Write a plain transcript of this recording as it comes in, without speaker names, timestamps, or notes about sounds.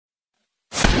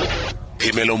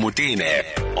Phemelo Motene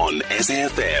on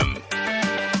SAFM.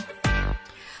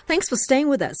 Thanks for staying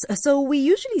with us. So we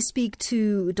usually speak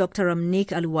to Dr. RAMNEEK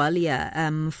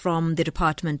AHLUWALIA from the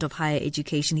Department of Higher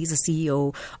Education. He's the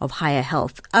CEO of Higher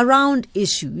Health, around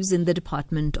issues in the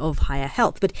Department of Higher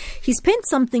Health. But he spent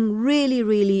something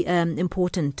really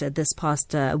important this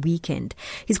past weekend.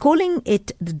 He's calling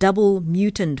it the double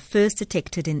mutant first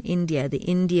detected in India. The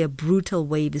India brutal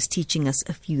wave is teaching us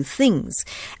a few things.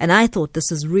 And I thought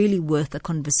this is really worth a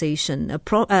conversation.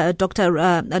 Dr.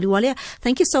 AHLUWALIA,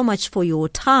 thank you so much for your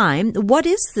time. What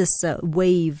is this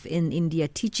wave in India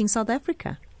teaching South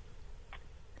Africa?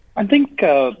 I think,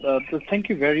 thank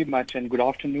you very much and good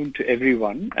afternoon to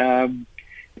everyone.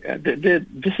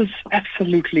 This is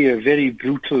absolutely a very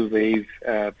brutal wave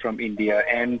from India,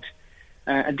 and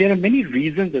there are many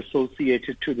reasons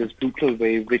associated to this brutal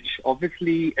wave, which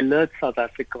obviously alerts South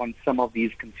Africa on some of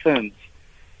these concerns.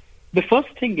 The first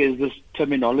thing is this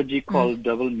terminology called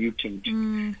double mutant.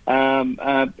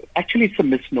 Actually, it's a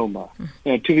misnomer,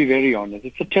 to be very honest.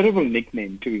 It's a terrible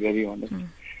nickname, to be very honest.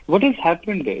 What has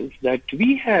happened is that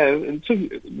we have, so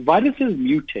viruses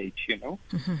mutate,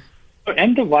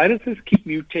 and the viruses keep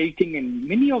mutating, and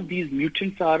many of these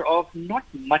mutants are of not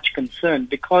much concern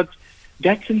because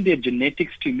that's in their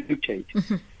genetics to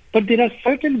mutate. But there are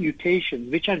certain mutations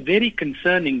which are very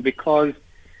concerning because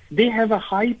they have a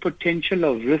high potential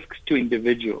of risks to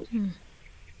individuals.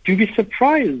 To be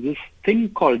surprised, this thing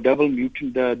called double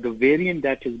mutant, the variant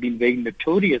that has been very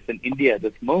notorious in India at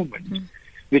this moment,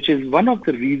 which is one of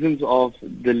the reasons of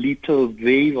the lethal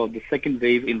wave or the second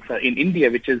wave in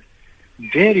India, which is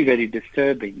very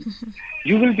disturbing.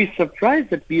 You will be surprised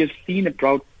that we have seen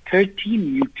about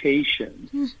 13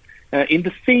 mutations in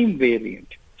the same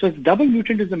variant. So double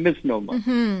mutant is a misnomer,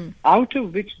 out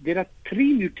of which there are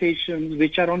 3 mutations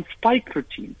which are on spike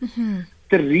protein.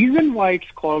 The reason why it's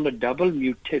called a double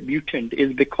mutant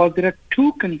is because there are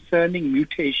 2 concerning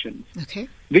mutations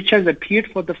which has appeared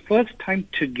for the first time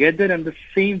together in the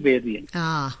same variant.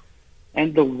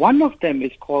 And the one of them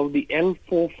is called the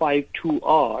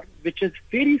L452R, which is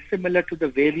very similar to the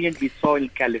variant we saw in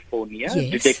California,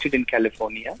 detected in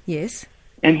California. Yes.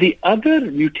 And the other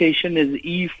mutation is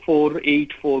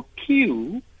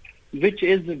E484Q, which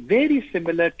is very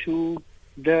similar to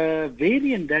the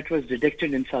variant that was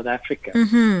detected in South Africa,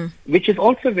 which is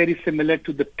also very similar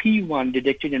to the P1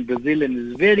 detected in Brazil and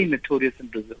is very notorious in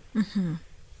Brazil.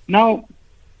 Now,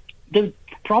 the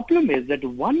problem is that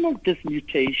one of this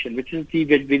mutation, which is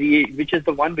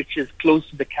the one which is close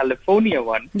to the California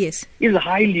one, is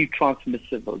highly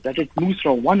transmissible. That it moves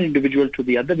from one individual to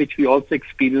the other, which we also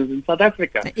experience in South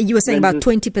Africa. You were saying about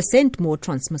 20% more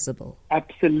transmissible.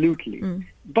 Absolutely.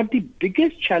 But the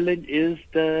biggest challenge is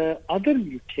the other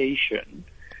mutation,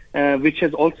 which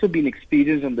has also been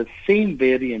experienced on the same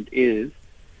variant, is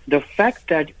the fact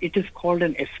that it is called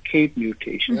an escape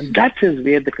mutation. And that is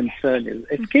where the concern is.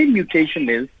 Escape mutation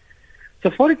is,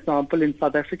 so for example, in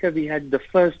South Africa, we had the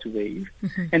first wave.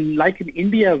 And like in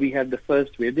India, we had the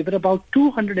first wave. There were about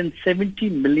 270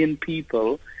 million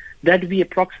people that we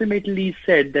approximately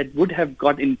said that would have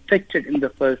got infected in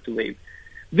the first wave,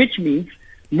 which means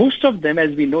most of them,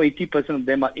 as we know, 80% of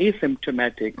them are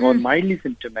asymptomatic or mildly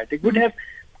symptomatic, would have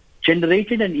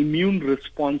generated an immune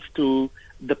response to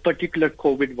the particular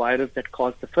COVID virus that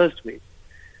caused the first wave.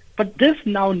 But this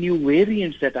now new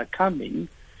variants that are coming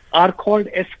are called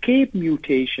escape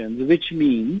mutations, which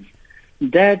means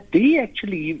that they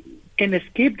actually can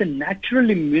escape the natural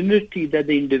immunity that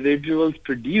the individuals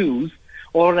produce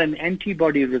or an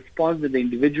antibody response that the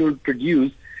individual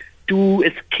produce to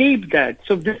escape that.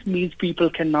 So this means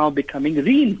people can now becoming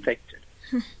reinfected,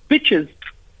 which is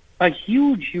a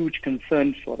huge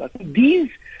concern for us.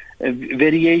 These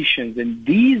variations and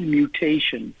these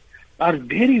mutations are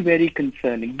very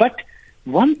concerning. But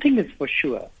one thing is for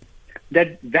sure,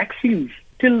 that vaccines,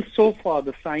 till so far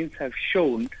the science have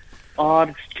shown,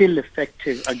 are still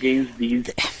effective against these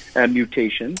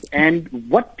mutations. And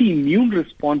what the immune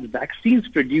response vaccines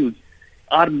produce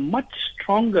are much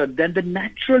stronger than the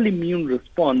natural immune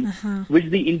response which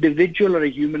the individual or a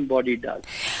human body does.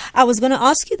 I was going to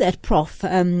ask you that, Prof,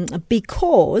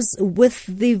 because with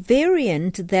the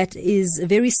variant that is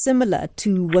very similar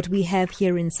to what we have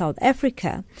here in South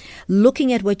Africa,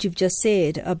 looking at what you've just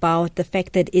said about the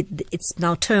fact that it's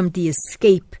now termed the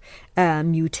escape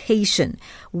mutation,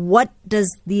 what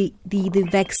does the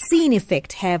vaccine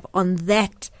effect have on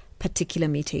that particular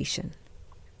mutation?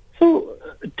 So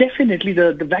definitely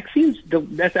the vaccines,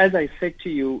 as I said to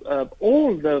you,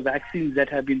 all the vaccines that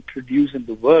have been produced in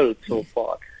the world so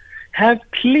far have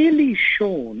clearly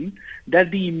shown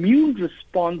that the immune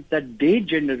response that they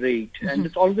generate, and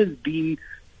it's always been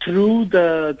through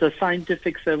the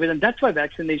scientific survey, and that's why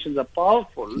vaccinations are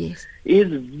powerful,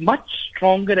 is much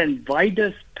stronger and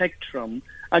wider spectrum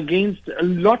against a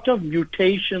lot of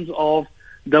mutations of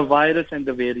the virus and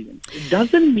the variants. It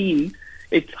doesn't mean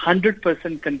it's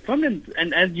 100% confirmed,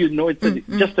 and as you know, it's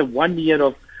just a 1 year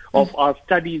of our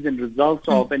studies and results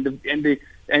of, and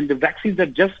the vaccines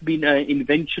have just been an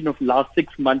invention of last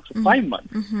 6 months or 5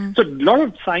 months. So a lot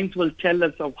of science will tell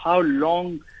us of how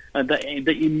long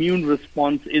the immune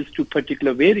response is to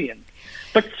particular variants.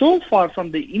 But so far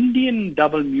from the Indian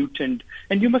double mutant,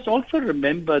 and you must also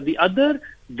remember the other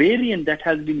variant that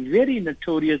has been very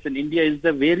notorious in India is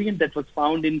the variant that was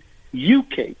found in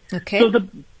UK. So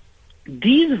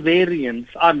these variants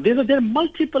there are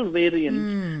multiple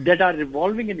variants that are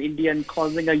evolving in India and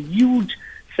causing a huge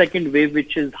second wave,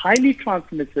 which is highly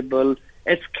transmissible.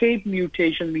 Escape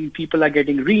mutation means people are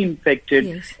getting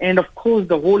reinfected, and of course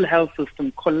the whole health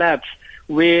system collapse,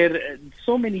 where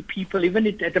so many people, even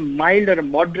at a mild or a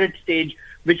moderate stage,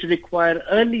 which require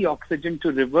early oxygen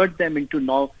to revert them into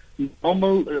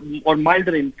normal or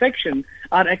milder infection,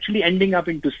 are actually ending up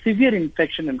into severe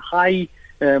infection and high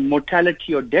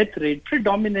mortality or death rate,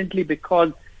 predominantly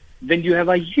because when you have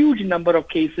a huge number of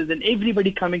cases and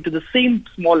everybody coming to the same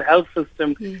small health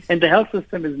system, and the health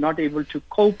system is not able to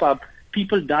cope up,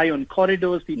 people die on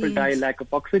corridors, people die lack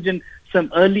of oxygen,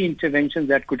 some early interventions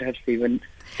that could have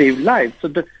saved lives. So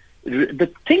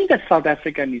the thing that South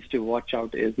Africa needs to watch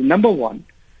out is, number one,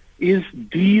 is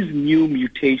these new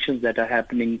mutations that are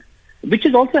happening, which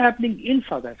is also happening in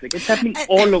South Africa. It's happening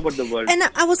all over the world. And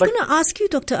I was going to ask you,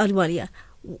 Dr. Ahluwalia,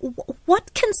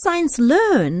 what can science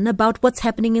learn about what's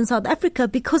happening in South Africa?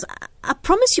 Because I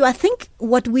promise you, I think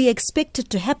what we expected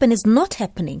to happen is not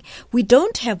happening. We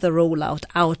don't have the rollout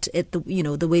out at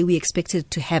the way we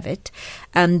expected to have it,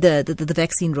 the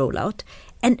vaccine rollout,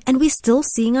 and we're still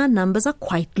seeing our numbers are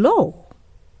quite low.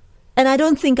 And I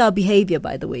don't think our behavior,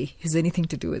 by the way, has anything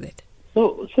to do with it.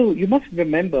 So you must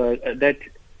remember that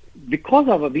because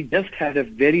we just had a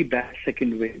very bad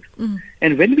second wave.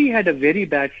 And when we had a very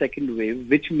bad second wave,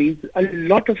 which means a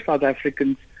lot of South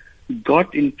Africans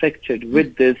got infected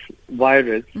with this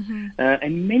virus,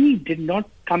 and many did not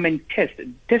come and test.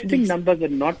 Testing numbers are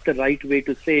not the right way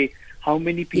to say how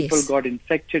many people got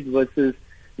infected versus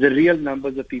the real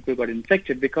numbers of people got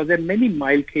infected, because there are many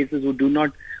mild cases who do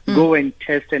not go and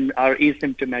test and are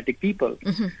asymptomatic people.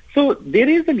 So there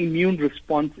is an immune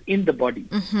response in the body.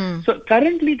 So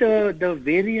currently the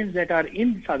variants that are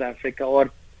in South Africa, or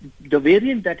the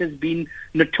variant that has been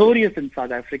notorious in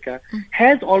South Africa,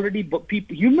 has already,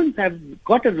 humans have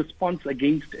got a response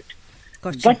against it.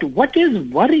 But what is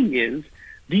worrying is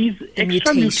these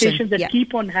extra mutations that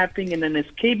keep on happening, and an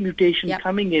escape mutation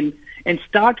coming in and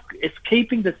start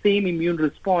escaping the same immune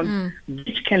response,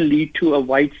 which can lead to a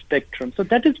wide spectrum. So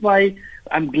that is why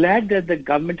I'm glad that the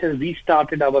government has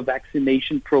restarted our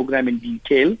vaccination program in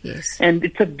detail. And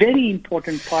it's a very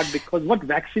important part, because what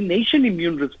vaccination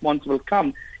immune response will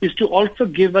come is to also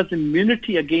give us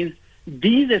immunity against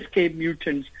these escape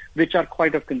mutants, which are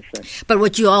quite of concern. But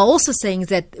what you are also saying is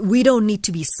that we don't need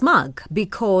to be smug,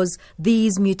 because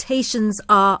these mutations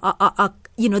are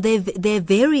there are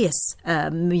various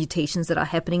mutations that are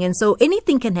happening, and so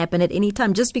anything can happen at any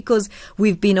time. Just because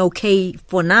we've been okay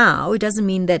for now, it doesn't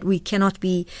mean that we cannot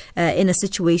be in a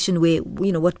situation where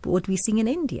what we're seeing in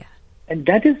India. And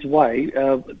that is why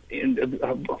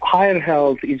higher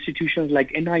health institutions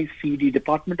like NICD,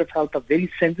 Department of Health, are very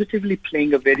sensitively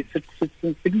playing a very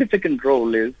significant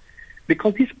role, is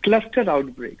because these cluster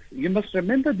outbreaks. You must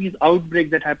remember these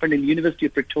outbreaks that happened in University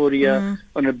of Pretoria,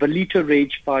 on a Belito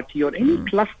Rage party, or any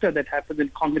cluster that happens in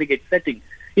congregate setting,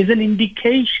 is an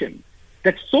indication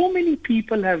that so many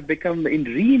people have become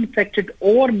reinfected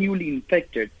or newly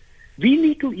infected. We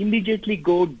need to immediately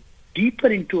go deeper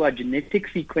into our genetic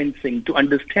sequencing to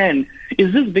understand,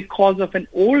 is this because of an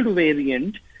old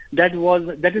variant that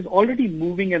is already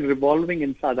moving and revolving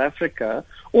in South Africa,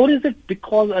 or is it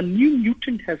because a new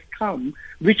mutant has come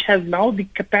which has now the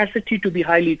capacity to be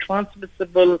highly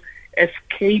transmissible,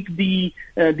 escape the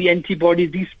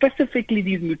antibodies, specifically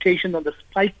these mutations on the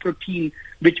spike protein,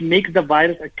 which makes the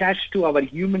virus attached to our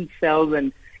human cells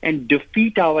and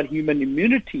defeat our human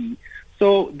immunity.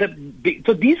 So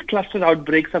these cluster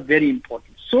outbreaks are very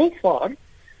important. So far,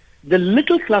 the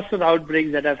little cluster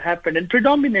outbreaks that have happened, and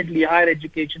predominantly higher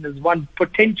education is one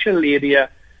potential area.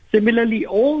 Similarly,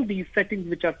 all these settings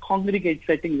which are congregate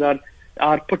settings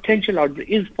are potential outbreaks,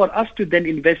 is for us to then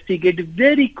investigate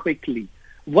very quickly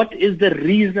what is the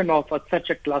reason of such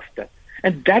a cluster.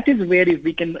 And that is where, if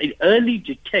we can early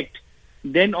detect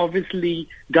then obviously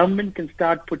government can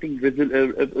start putting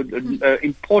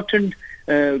important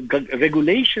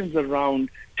regulations around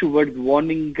towards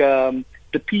warning the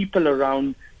people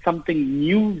around something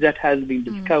new that has been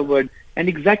discovered and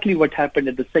exactly what happened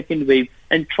at the second wave,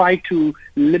 and try to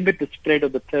limit the spread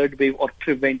of the third wave or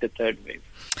prevent the third wave.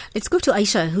 Let's go to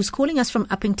Aisha, who's calling us from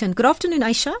Uppington. Good afternoon,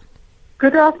 Aisha.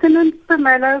 Good afternoon,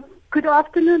 Pamela. Good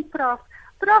afternoon, Prof.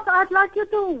 Prof, I'd like you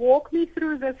to walk me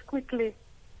through this quickly.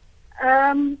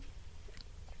 The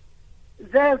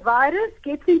virus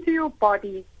gets into your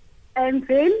body and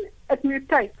then it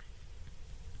mutates.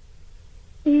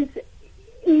 Is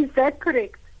that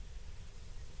correct?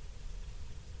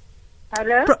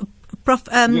 Hello? Prof,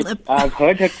 yes, I've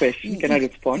heard her question. Can I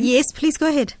respond? Yes, please go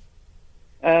ahead.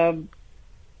 The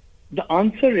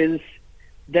answer is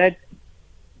that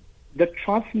the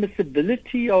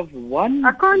transmissibility of one...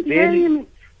 I can't hear him.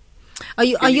 Are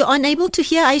you unable to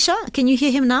hear Aisha? Can you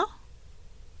hear him now?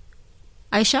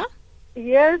 Aisha?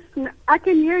 Yes, I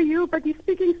can hear you, but he's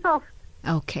speaking soft.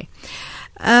 Okay.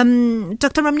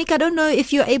 Dr. RAMNEEK, I don't know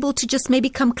if you're able to just maybe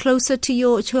come closer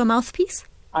to a mouthpiece.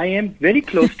 I am very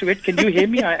close to it. Can you hear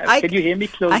me? Can you hear me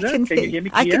closer? Can you hear me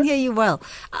clear? I can hear you well.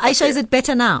 Aisha, is it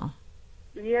better now?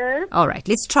 Yes. All right,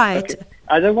 let's try it.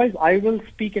 Otherwise, I will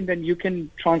speak and then you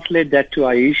can translate that to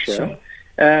Aisha. Sure.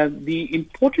 The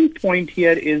important point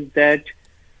here is that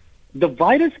the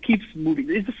virus keeps moving.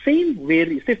 It's the same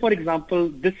variant. Say, for example,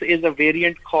 this is a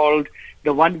variant called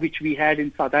the one which we had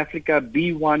in South Africa,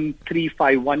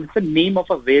 B1351. It's the name of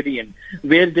a variant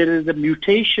where there is a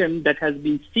mutation that has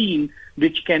been seen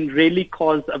which can really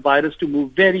cause a virus to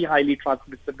move very highly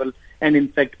transmissible and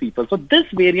infect people. So this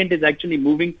variant is actually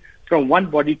moving from one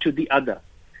body to the other.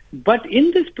 But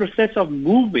in this process of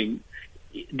moving,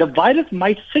 the virus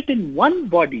might sit in one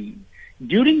body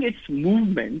during its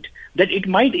movement, that it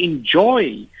might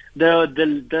enjoy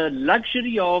the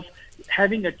luxury of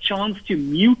having a chance to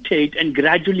mutate and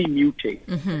gradually mutate.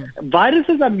 Mm-hmm.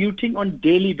 Viruses are mutating on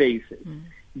daily basis.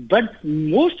 But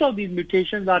most of these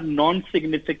mutations are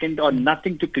non-significant or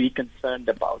nothing to be concerned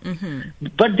about. Mm-hmm.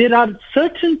 But there are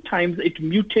certain times it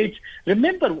mutates.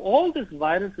 Remember, all this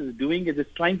virus is doing is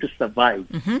it's trying to survive.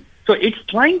 Mm-hmm. So it's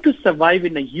trying to survive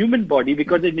in a human body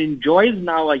because it enjoys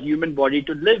now a human body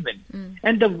to live in.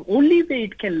 And the only way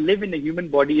it can live in a human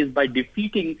body is by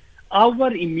defeating our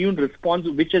immune response,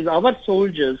 which is our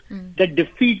soldiers that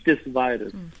defeat this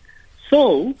virus.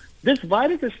 So this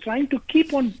virus is trying to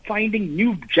keep on finding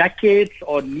new jackets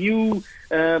or new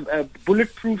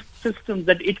bulletproof systems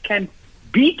that it can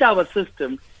beat our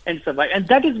system and survive. And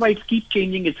that is why it keeps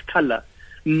changing its color.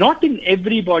 Not in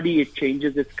everybody it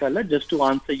changes its color, just to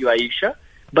answer you, Aisha.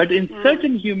 But in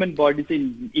certain human bodies, it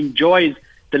enjoys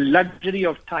the luxury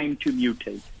of time to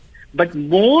mutate. But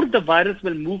more the virus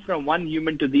will move from one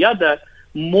human to the other,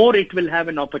 more it will have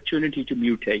an opportunity to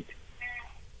mutate.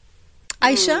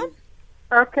 Aisha?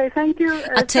 Okay, thank you.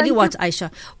 I'll tell you what,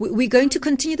 Aisha, we're going to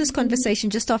continue this conversation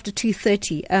just after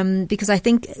 2:30 because I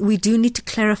think we do need to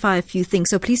clarify a few things.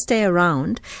 So please stay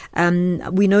around.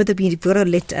 We know that we've got to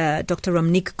let Dr.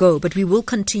 RAMNEEK go, but we will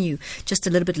continue just a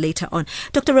little bit later on.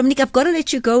 Dr. RAMNEEK, I've got to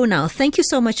let you go now. Thank you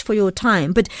so much for your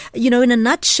time. But, in a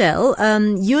nutshell,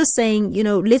 you're saying,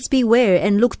 let's beware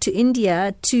and look to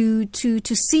India to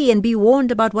see and be warned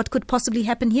about what could possibly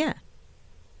happen here.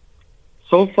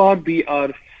 So far,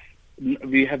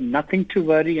 we have nothing to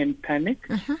worry and panic,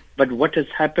 but what has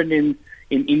happened in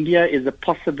India is a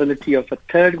possibility of a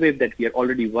third wave that we are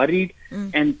already worried,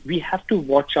 and we have to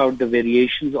watch out the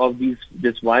variations of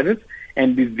this virus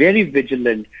and be very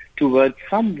vigilant towards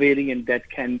some variant that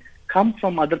can come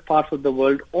from other parts of the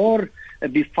world or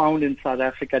be found in South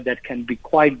Africa that can be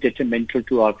quite detrimental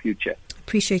to our future.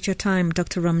 Appreciate your time,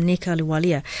 Dr. RAMNEEK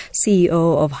AHLUWALIA,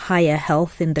 CEO of Higher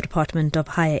Health in the Department of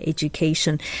Higher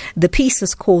Education. The piece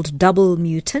is called Double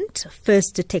Mutant,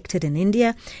 first detected in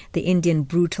India. The Indian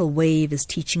brutal wave is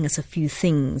teaching us a few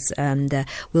things, and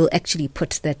we'll actually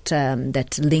put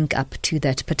that link up to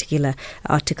that particular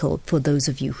article for those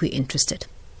of you who are interested.